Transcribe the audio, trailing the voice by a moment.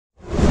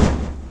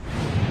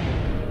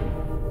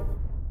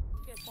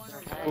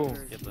Oh.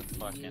 Get the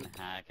fucking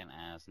hacking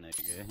ass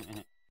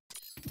nigga.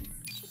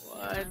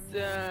 What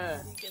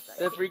the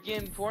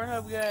freaking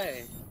Pornhub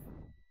guy?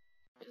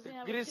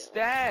 Get his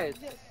stats.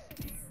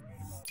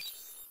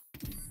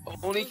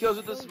 Only kills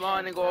with the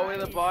spawn and go all the way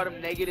to the bottom,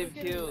 negative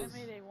kills.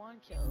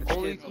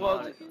 Only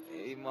called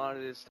a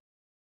monitor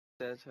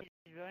stats.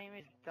 His name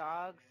is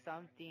dog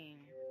something.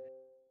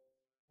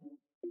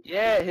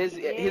 Yeah, his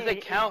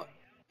account,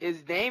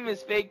 his name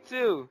is fake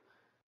too.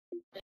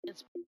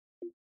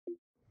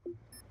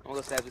 I'm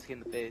gonna stab this kid in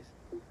the face.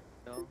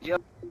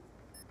 Yep.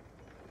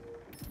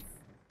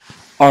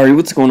 Alright,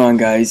 what's going on,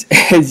 guys?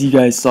 As you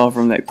guys saw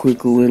from that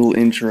quick little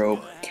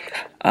intro,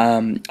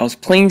 I was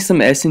playing some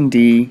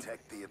S&D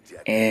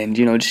and,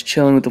 you know, just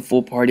chilling with the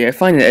full party. I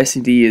find that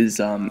S&D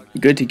is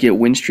good to get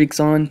win streaks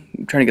on.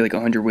 I'm trying to get like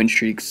 100 win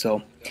streaks,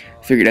 so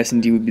I figured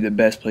S&D would be the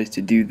best place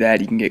to do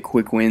that. You can get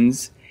quick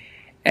wins.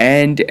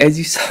 And as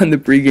you saw in the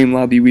pregame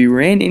lobby, we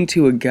ran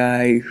into a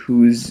guy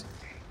whose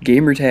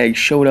gamertag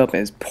showed up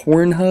as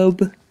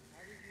Pornhub,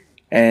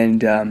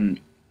 and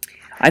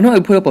I know I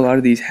put up a lot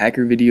of these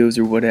hacker videos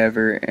or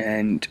whatever,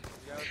 and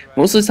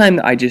most of the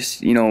time I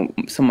just, you know,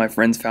 some of my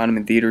friends found them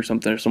in theater or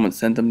something, or someone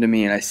sent them to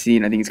me and I see it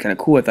and I think it's kind of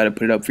cool. I thought I'd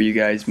put it up for you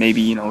guys,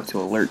 maybe, you know, to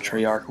alert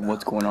Treyarch of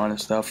what's going on and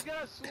stuff.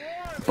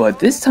 But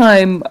this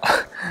time,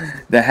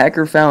 the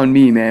hacker found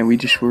me, man. We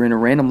just were in a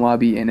random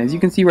lobby, and as you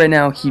can see right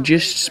now, he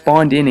just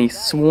spawned in a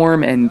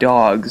swarm and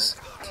dogs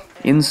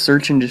in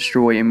search and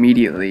destroy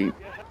immediately.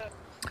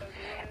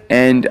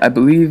 And I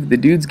believe the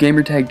dude's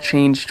gamertag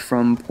changed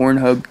from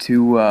Pornhub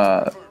to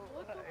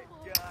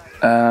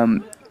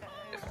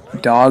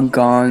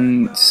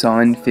Doggone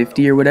Son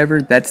 50 or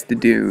whatever. That's the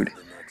dude.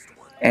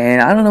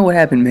 And I don't know what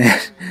happened,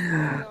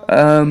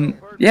 man.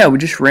 Yeah, we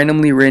just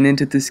randomly ran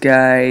into this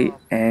guy,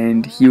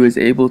 and he was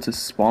able to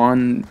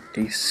spawn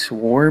a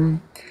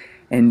swarm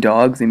and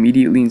dogs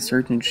immediately in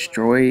search and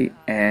destroy.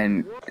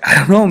 And I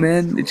don't know,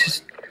 man. It's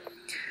just,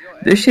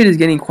 this shit is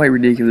getting quite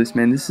ridiculous,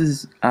 man. This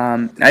is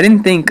I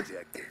didn't think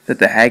that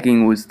the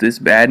hacking was this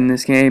bad in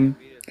this game,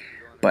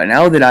 but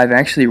now that I've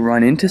actually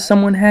run into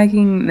someone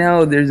hacking,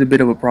 now there's a bit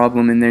of a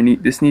problem, and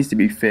this needs to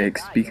be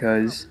fixed,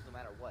 because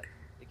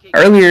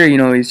earlier, you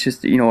know, it's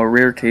just, you know, a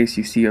rare case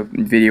you see a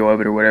video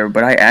of it or whatever,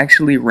 but I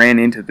actually ran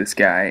into this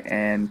guy,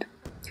 and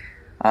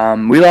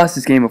we lost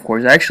this game, of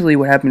course. Actually,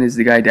 what happened is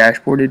the guy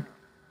dashboarded.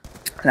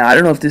 Now, I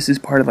don't know if this is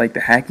part of, like,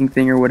 the hacking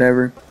thing or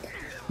whatever,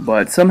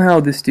 but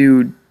somehow this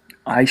dude,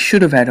 I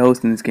should have had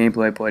host in this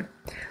gameplay, but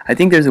I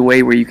think there's a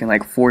way where you can,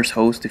 like, force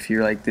host. If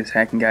you're, like, this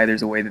hacking guy,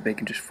 there's a way that they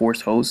can just force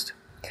host.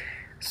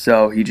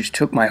 So he just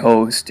took my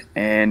host,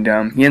 and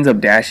he ends up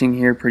dashing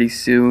here pretty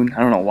soon. I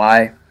don't know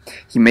why.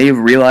 He may have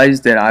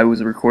realized that I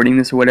was recording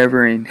this or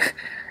whatever, and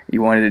he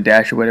wanted to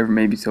dash or whatever,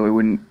 maybe so it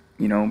wouldn't,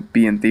 you know,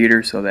 be in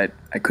theater, so that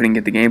I couldn't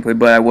get the gameplay.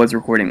 But I was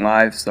recording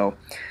live, so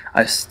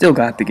I still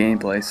got the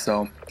gameplay.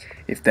 So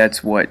if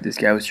that's what this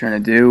guy was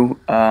trying to do,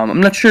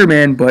 I'm not sure,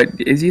 man. But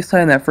as you saw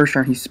in that first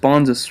round, he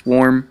spawns a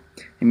swarm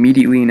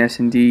immediately in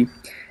S&D.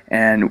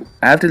 And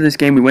after this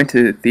game, we went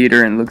to the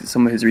theater and looked at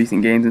some of his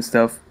recent games and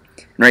stuff.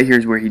 And right here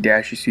is where he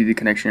dashed. You see the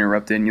connection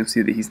interrupted, and you'll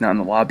see that he's not in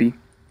the lobby.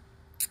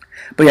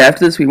 But yeah,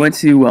 after this, we went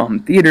to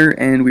theater,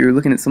 and we were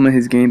looking at some of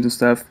his games and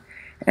stuff.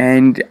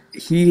 And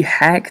he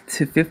hacked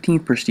to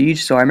 15th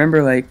prestige. So I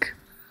remember, like,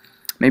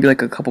 maybe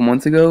like a couple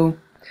months ago,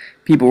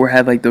 people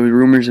had like those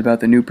rumors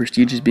about the new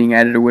prestiges being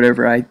added or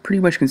whatever. I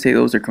pretty much can say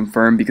those are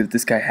confirmed, because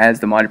this guy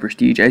has the modded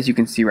prestige, as you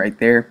can see right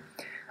there.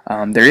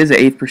 There is an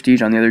 8th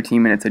prestige on the other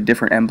team, and it's a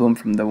different emblem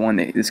from the one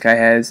that this guy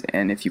has.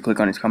 And if you click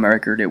on his combat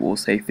record, it will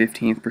say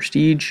 15th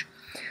prestige.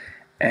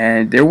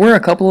 And there were a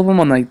couple of them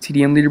on like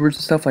TDM leaderboards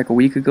and stuff like a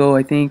week ago,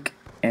 I think.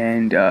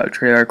 And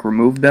Treyarch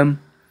removed them.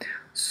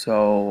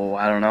 So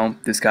I don't know.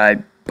 This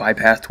guy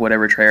bypassed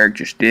whatever Treyarch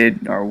just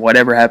did, or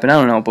whatever happened. I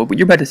don't know. But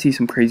you're about to see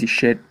some crazy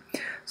shit.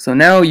 So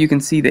now you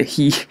can see that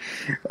he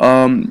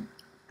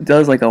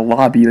does like a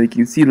lobby. Like,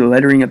 you can see the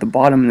lettering at the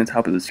bottom and the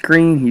top of the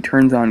screen. He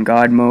turns on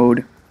God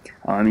mode.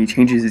 He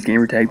changes his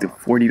gamertag to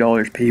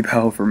 $40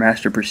 PayPal for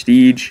Master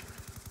Prestige.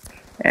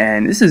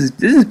 And this is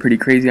pretty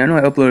crazy. I know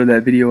I uploaded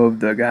that video of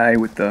the guy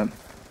with the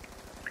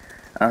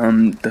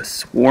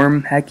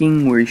swarm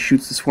hacking, where he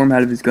shoots the swarm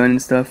out of his gun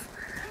and stuff.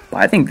 But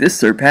I think this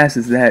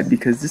surpasses that,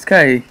 because this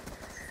guy, I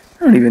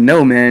don't even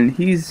know, man.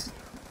 He's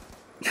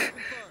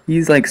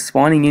like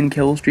spawning in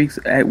kill streaks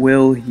at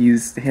will. He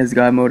has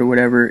God mode or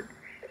whatever,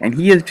 and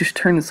he has just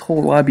turned this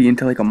whole lobby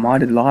into like a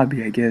modded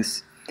lobby, I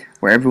guess,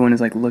 where everyone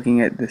is like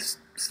looking at this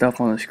stuff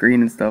on the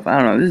screen and stuff. I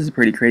don't know. This is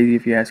pretty crazy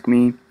if you ask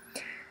me.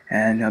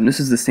 And this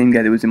is the same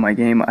guy that was in my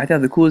game. I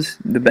thought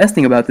the best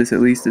thing about this,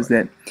 at least, is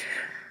that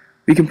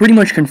we can pretty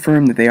much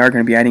confirm that they are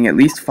going to be adding at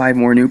least 5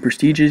 more new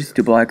prestiges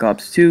to Black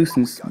Ops 2,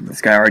 since this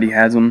guy already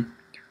has them.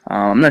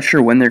 I'm not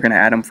sure when they're going to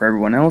add them for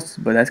everyone else,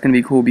 but that's going to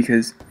be cool,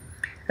 because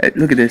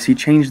look at this. He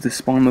changed the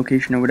spawn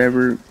location or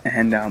whatever.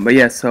 And but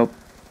yeah, so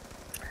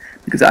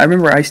because I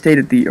remember I stayed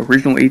at the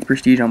original 8th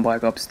prestige on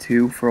Black Ops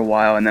 2 for a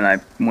while, and then I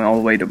went all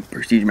the way to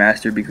Prestige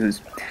Master because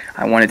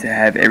I wanted to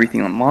have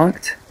everything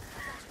unlocked.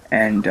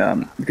 And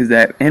because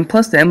that, and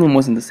plus the emblem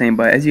wasn't the same,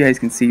 but as you guys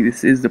can see,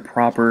 this is the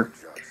proper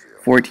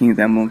 14th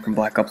emblem from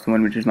Black Ops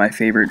 1, which is my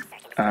favorite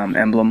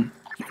emblem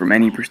from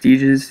any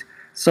prestiges.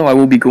 So I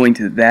will be going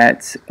to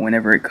that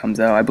whenever it comes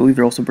out. I believe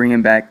they're also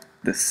bringing back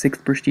the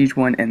 6th prestige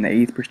one and the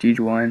 8th prestige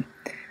one.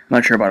 I'm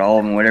not sure about all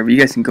of them, whatever. You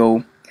guys can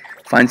go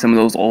find some of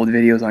those old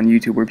videos on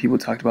YouTube where people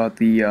talked about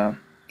the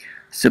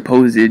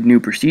supposed new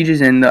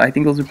prestiges, and I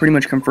think those are pretty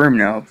much confirmed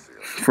now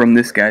from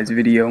this guy's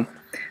video,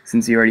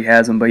 since he already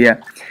has them. But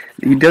yeah,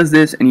 he does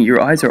this, and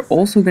your eyes are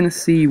also going to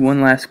see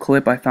one last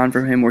clip I found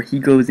from him where he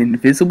goes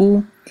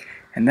invisible,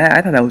 and that,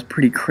 I thought that was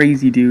pretty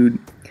crazy, dude,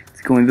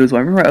 to go invisible.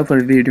 I remember I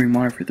uploaded a video during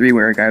Modern Warfare 3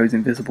 where a guy was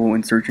invisible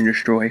in Search and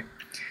Destroy,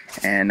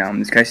 and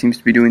this guy seems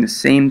to be doing the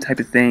same type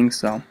of thing.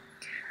 So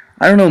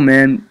I don't know,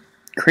 man,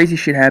 crazy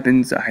shit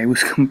happens. It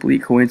was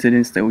complete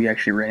coincidence that we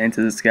actually ran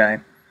into this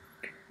guy,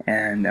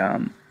 and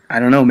I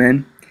don't know,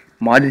 man,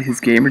 modded his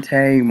gamer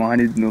tag,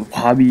 modded the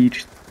lobby,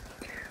 just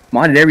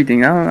modded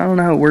everything. I don't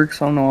know how it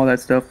works. I don't know all that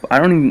stuff.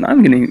 I'm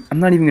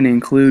not even gonna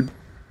include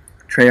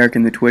Treyarch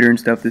in the Twitter and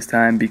stuff this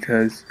time,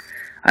 because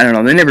I don't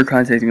know. They never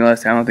contacted me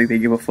last time. I don't think they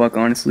give a fuck,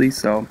 honestly.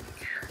 So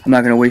I'm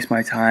not gonna waste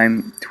my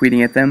time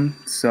tweeting at them.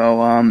 So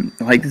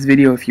like this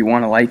video if you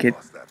want to like it.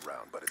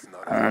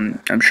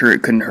 I'm sure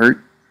it couldn't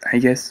hurt, I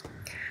guess.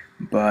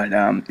 But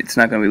it's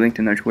not gonna be linked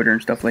in their Twitter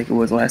and stuff like it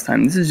was last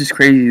time. This is just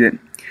crazy that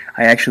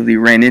I actually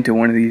ran into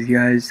one of these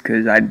guys,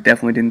 because I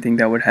definitely didn't think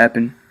that would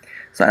happen.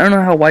 So I don't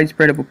know how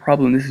widespread of a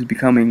problem this is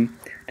becoming,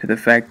 to the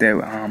fact that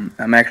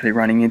I'm actually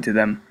running into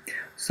them.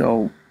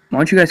 So why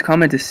don't you guys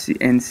comment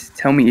and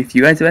tell me if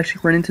you guys have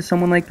actually run into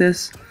someone like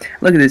this.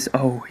 Look at this.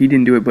 Oh, he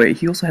didn't do it, but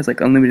he also has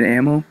like unlimited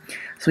ammo.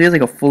 So he has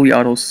like a fully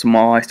auto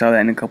small. I saw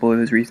that in a couple of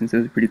his recents. It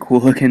was pretty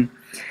cool looking.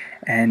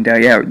 And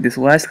yeah, this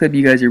last clip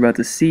you guys are about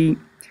to see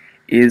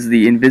is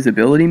the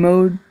invisibility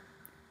mode.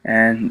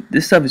 And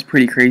this stuff is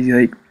pretty crazy.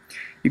 Like,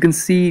 you can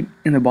see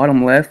in the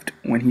bottom left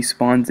when he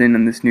spawns in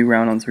on this new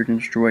round on Search and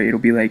Destroy,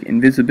 it'll be like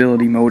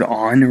invisibility mode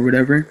on or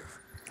whatever,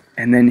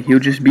 and then he'll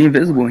just be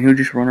invisible and he'll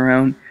just run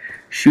around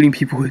shooting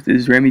people with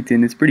his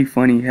Remington. It's pretty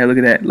funny. Hey, look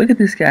at that. Look at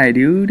this guy,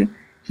 dude.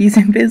 He's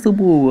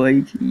invisible.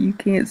 Like, you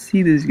can't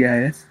see this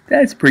guy.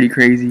 That's pretty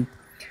crazy.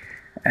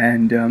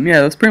 And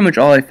yeah, that's pretty much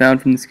all I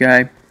found from this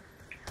guy.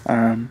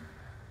 Nothing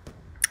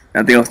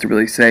else to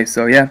really say.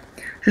 So yeah,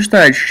 just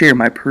thought I'd share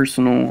my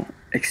personal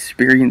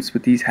experience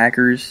with these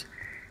hackers.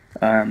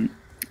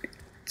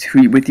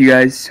 Tweet with you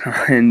guys,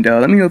 and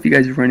let me know if you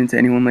guys have run into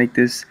anyone like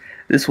this.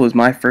 This was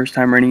my first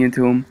time running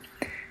into him,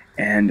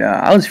 and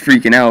I was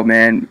freaking out,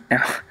 man.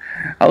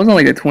 I was on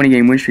like a 20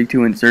 game win streak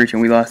too in Search,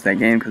 and we lost that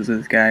game because of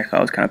this guy, so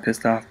I was kind of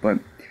pissed off, but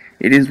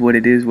it is what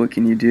it is. What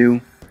can you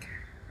do?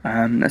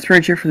 That's pretty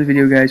much it for the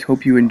video, guys.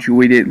 Hope you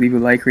enjoyed it. Leave a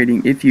like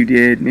rating if you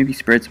did. Maybe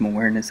spread some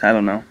awareness, I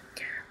don't know,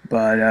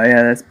 but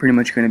yeah, that's pretty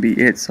much going to be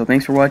it. So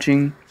thanks for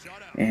watching,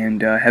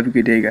 and have a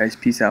good day, guys.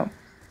 Peace out.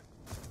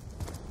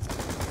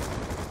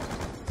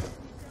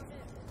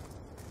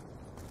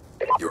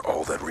 You're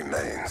all that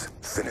remains.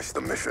 Finish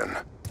the mission.